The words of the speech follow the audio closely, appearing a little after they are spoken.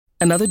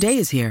Another day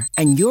is here,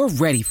 and you're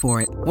ready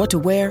for it. What to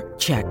wear?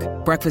 Check.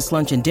 Breakfast,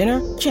 lunch, and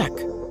dinner? Check.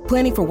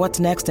 Planning for what's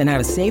next and how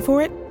to save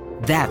for it?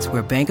 That's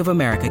where Bank of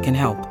America can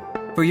help.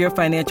 For your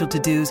financial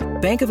to-dos,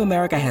 Bank of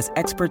America has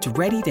experts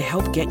ready to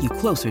help get you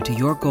closer to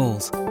your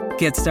goals.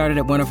 Get started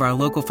at one of our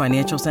local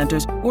financial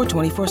centers or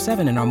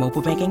 24/7 in our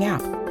mobile banking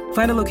app.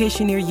 Find a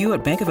location near you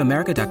at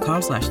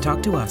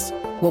bankofamerica.com/talktous.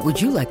 What would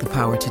you like the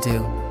power to do?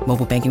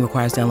 Mobile banking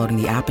requires downloading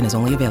the app and is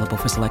only available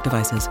for select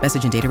devices.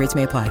 Message and data rates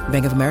may apply.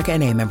 Bank of America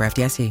N.A., member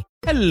FDIC.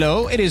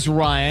 Hello, it is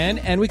Ryan,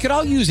 and we could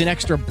all use an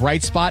extra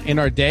bright spot in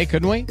our day,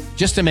 couldn't we?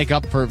 Just to make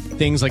up for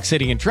things like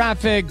sitting in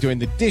traffic, doing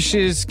the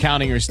dishes,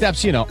 counting your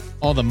steps, you know,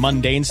 all the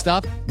mundane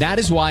stuff. That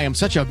is why I'm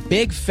such a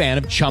big fan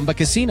of Chumba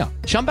Casino.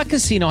 Chumba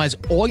Casino has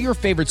all your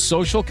favorite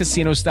social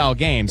casino-style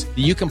games that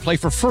you can play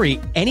for free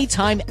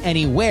anytime,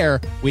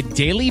 anywhere with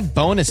daily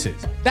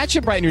bonuses. That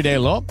should brighten your day a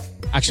little.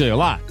 Actually, a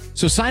lot.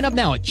 So sign up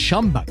now at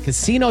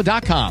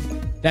ChumbaCasino.com.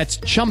 That's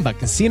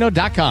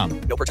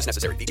ChumbaCasino.com. No purchase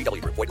necessary.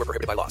 VGW Group. Void where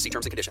prohibited by law. See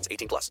terms and conditions.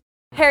 18+.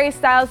 Harry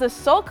Styles'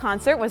 Soul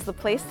concert was the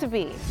place to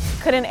be.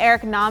 Could an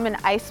Eric Nam and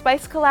Ice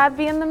Spice collab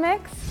be in the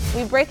mix?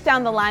 We break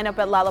down the lineup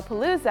at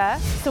Lollapalooza.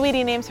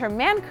 Saweetie names her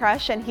man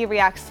crush and he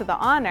reacts to the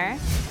honor.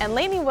 And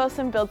Lainey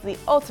Wilson builds the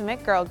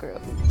ultimate girl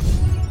group.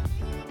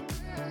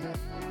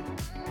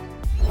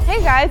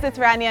 Hey guys, it's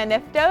Rania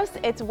Niftos.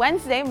 It's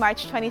Wednesday,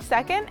 March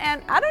 22nd,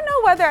 and I don't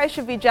know whether I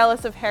should be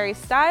jealous of Harry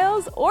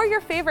Styles or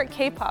your favorite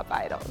K-pop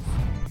idols.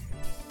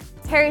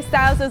 Harry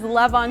Styles'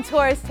 Love on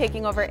Tour is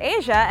taking over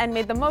Asia and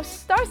made the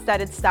most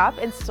star-studded stop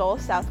in Seoul,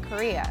 South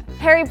Korea.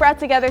 Harry brought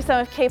together some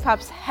of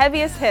K-pop's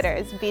heaviest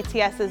hitters.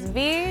 BTS's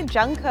V,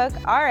 Jungkook,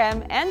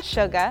 RM, and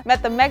Suga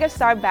met the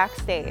megastar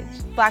backstage.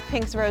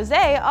 Blackpink's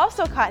Rosé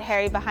also caught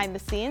Harry behind the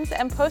scenes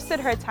and posted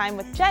her time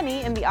with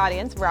Jennie in the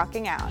audience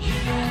rocking out.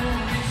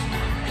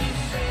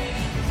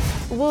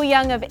 Woo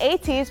Young of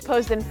ATEEZ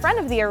posed in front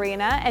of the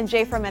arena, and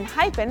Jay from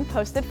ENHYPEN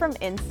posted from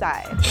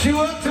inside.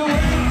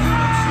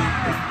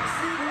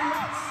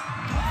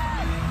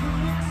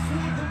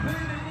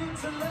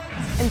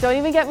 And don't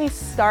even get me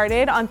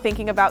started on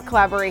thinking about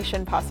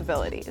collaboration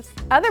possibilities.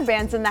 Other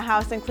bands in the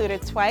house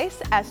included Twice,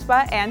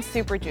 aespa, and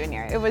Super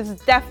Junior. It was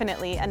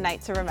definitely a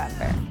night to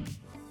remember.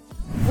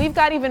 We've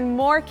got even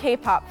more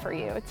K-pop for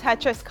you.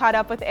 Tetris caught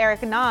up with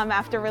Eric Nam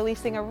after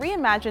releasing a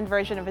reimagined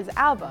version of his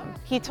album.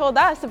 He told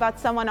us about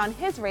someone on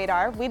his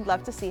radar we'd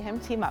love to see him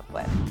team up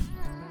with.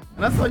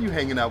 And I saw you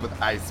hanging out with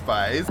Ice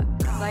Spice.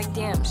 Like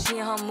damn, she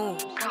in her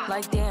move.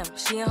 Like damn,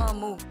 she in her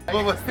move.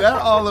 What was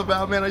that all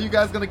about, man? Are you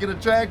guys gonna get a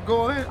track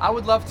going? I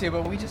would love to,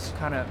 but we just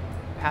kind of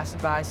passed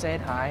it by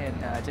saying hi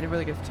and didn't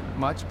really get too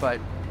much, but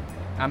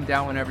I'm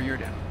down whenever you're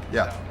down.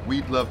 Yeah, So.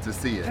 we'd love to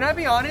see it. Can I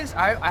be honest?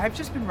 I've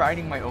just been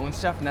writing my own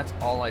stuff, and that's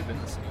all I've been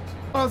listening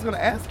to. I was gonna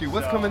ask you,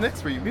 what's coming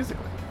next for you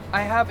musically?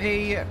 I have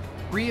a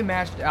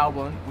reimagined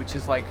album, which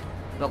is like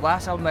the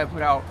last album that I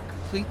put out,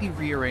 completely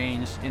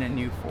rearranged in a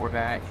new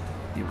format,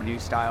 new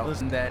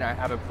styles, and then I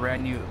have a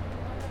brand new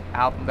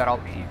album that I'll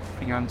be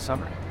putting on in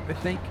summer, I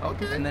think.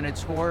 Okay. And then a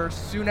tour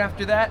soon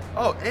after that.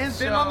 Oh, and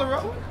been on the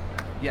road?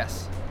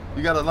 Yes.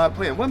 You got a lot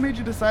planned. What made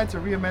you decide to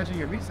reimagine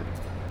your music?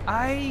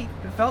 I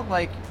felt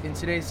like in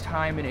today's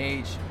time and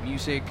age,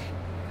 music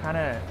kind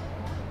of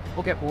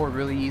will get bored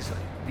really easily.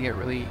 You get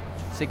really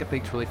sick of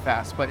things really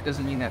fast, but it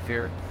doesn't mean that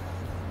they're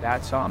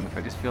bad songs.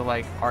 I just feel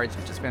like arts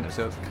have just been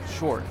so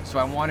short. So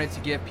I wanted to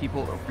give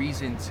people a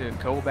reason to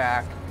go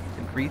back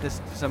and read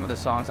some of the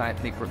songs I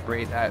think were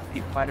great that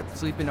people might have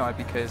sleeping on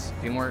because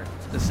they weren't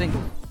the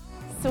single.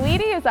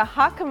 Saweetie is a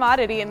hot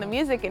commodity in the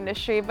music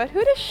industry, but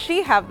who does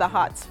she have the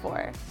hots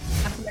for?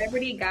 My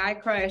celebrity guy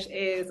crush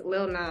is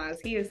Lil Nas.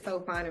 He is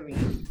so fine to me.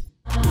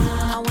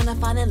 I wanna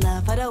find in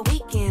love for the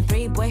weekend.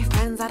 3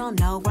 boyfriends, I don't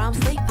know where I'm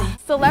sleeping.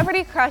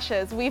 Celebrity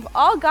crushes, we've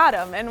all got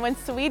them, and when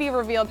Saweetie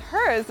revealed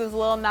hers as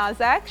Lil Nas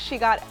X, she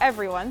got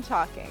everyone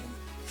talking.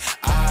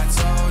 I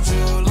told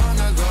you long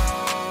ago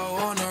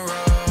on the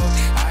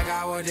road, I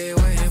got what they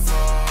waiting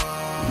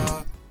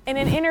for. In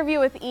an interview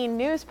with E!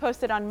 News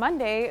posted on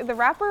Monday, the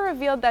rapper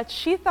revealed that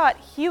she thought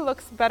he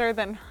looks better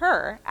than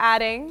her,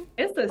 adding,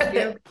 It's a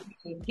skin.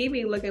 He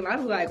be looking, I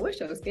was like, what's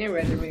your skin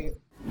regimen?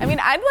 I mean,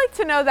 I'd like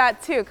to know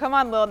that too. Come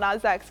on, Lil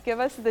Nas X,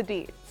 give us the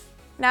deets.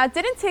 Now, it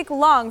didn't take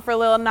long for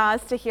Lil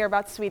Nas to hear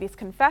about Saweetie's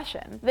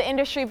confession. The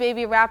industry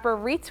baby rapper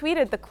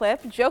retweeted the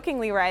clip,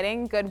 jokingly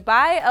writing,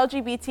 "Goodbye,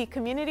 LGBT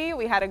community,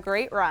 we had a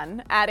great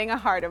run," adding a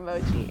heart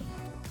emoji.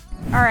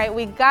 All right,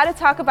 we gotta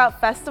talk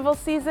about festival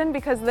season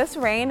because this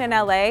rain in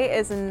LA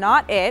is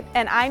not it,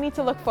 and I need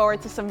to look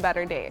forward to some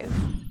better days.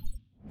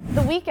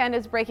 The Weeknd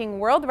is breaking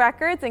world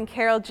records and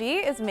Karol G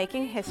is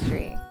making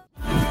history.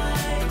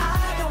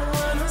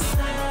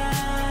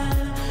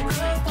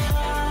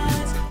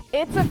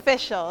 It's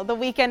official. The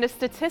Weeknd is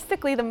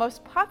statistically the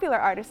most popular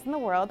artist in the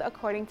world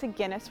according to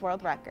Guinness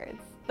World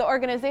Records. The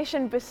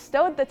organization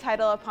bestowed the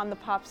title upon the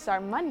pop star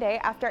Monday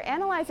after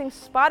analyzing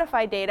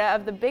Spotify data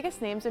of the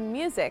biggest names in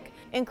music,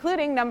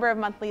 including number of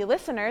monthly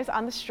listeners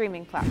on the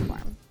streaming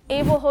platform.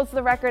 Abel holds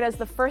the record as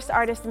the first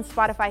artist in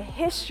Spotify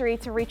history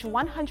to reach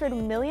 100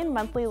 million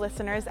monthly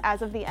listeners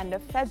as of the end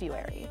of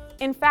February.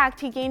 In fact,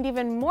 he gained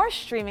even more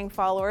streaming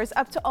followers,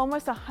 up to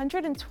almost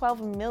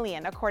 112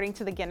 million, according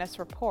to the Guinness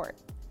report.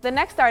 The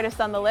next artist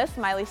on the list,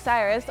 Miley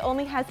Cyrus,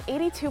 only has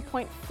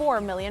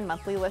 82.4 million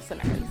monthly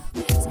listeners.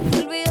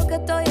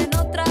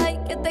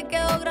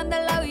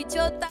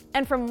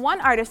 And from one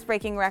artist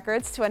breaking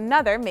records to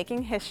another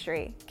making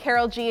history.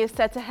 Karol G is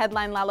set to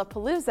headline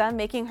Lollapalooza,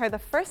 making her the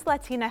first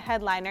Latina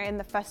headliner in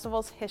the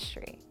festival's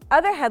history.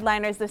 Other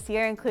headliners this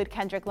year include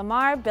Kendrick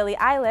Lamar, Billie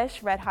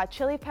Eilish, Red Hot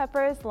Chili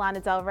Peppers,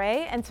 Lana Del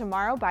Rey, and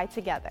Tomorrow by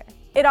Together.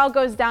 It all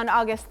goes down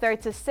August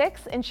 3rd to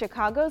 6th in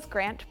Chicago's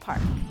Grant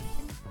Park.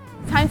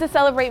 Time to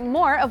celebrate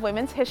more of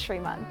Women's History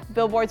Month.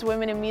 Billboard's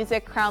Women in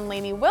Music crowned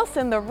Lainey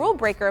Wilson the rule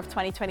breaker of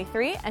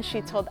 2023, and she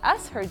told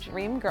us her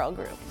dream girl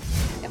group.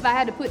 If I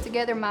had to put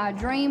together my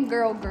dream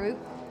girl group,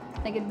 I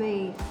think it'd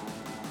be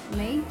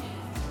me,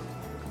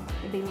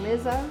 it'd be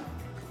Lizzo,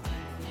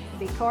 it'd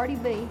be Cardi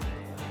B,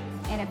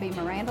 and it'd be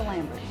Miranda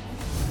Lambert.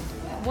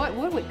 What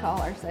would we call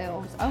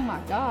ourselves? Oh my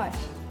gosh.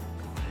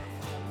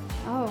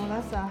 Oh,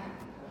 that's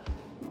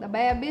the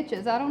bad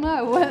bitches. I don't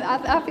know.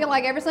 I feel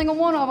like every single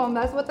one of them,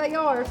 that's what they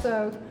are,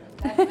 so.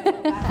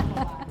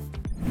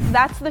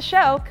 That's the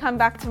show. Come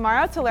back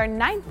tomorrow to learn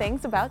 9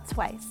 things about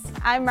Twice.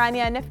 I'm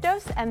Rania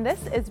Niftos, and this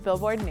is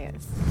Billboard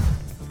News.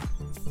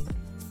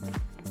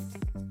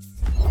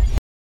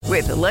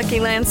 With the Lucky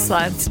Land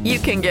Slots, you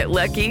can get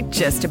lucky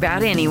just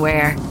about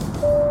anywhere.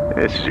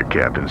 This is your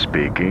captain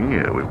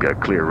speaking. We've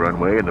got clear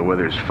runway and the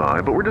weather's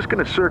fine, but we're just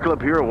going to circle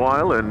up here a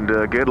while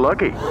and get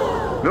lucky.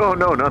 No,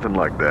 nothing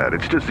like that.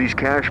 It's just these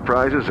cash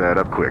prizes add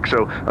up quick.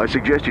 So I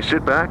suggest you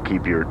sit back,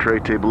 keep your tray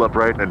table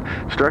upright, and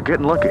start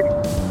getting lucky.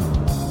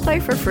 Play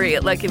for free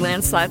at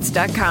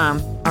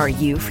LuckyLandSlots.com. Are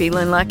you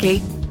feeling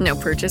lucky? No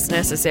purchase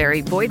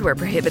necessary. Void where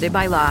prohibited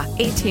by law.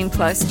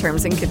 18+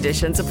 terms and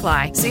conditions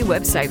apply. See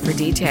website for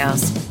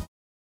details.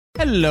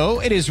 Hello,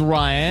 it is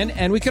Ryan,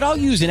 and we could all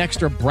use an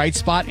extra bright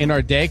spot in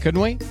our day,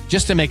 couldn't we?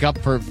 Just to make up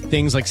for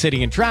things like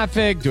sitting in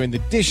traffic, doing the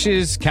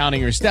dishes,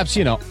 counting your steps,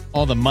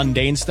 all the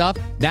mundane stuff.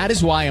 That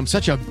is why I'm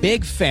such a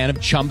big fan of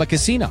Chumba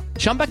Casino.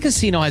 Chumba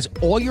Casino has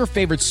all your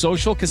favorite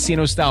social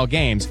casino-style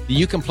games that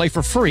you can play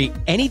for free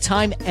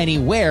anytime,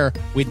 anywhere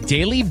with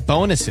daily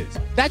bonuses.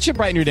 That should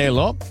brighten your day a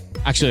little.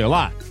 Actually, a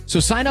lot. So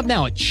sign up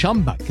now at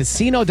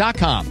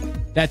ChumbaCasino.com.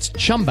 That's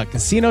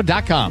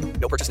ChumbaCasino.com.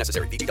 No purchase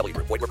necessary. VGW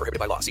Group. Void where prohibited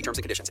by law. See terms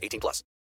and conditions. 18+.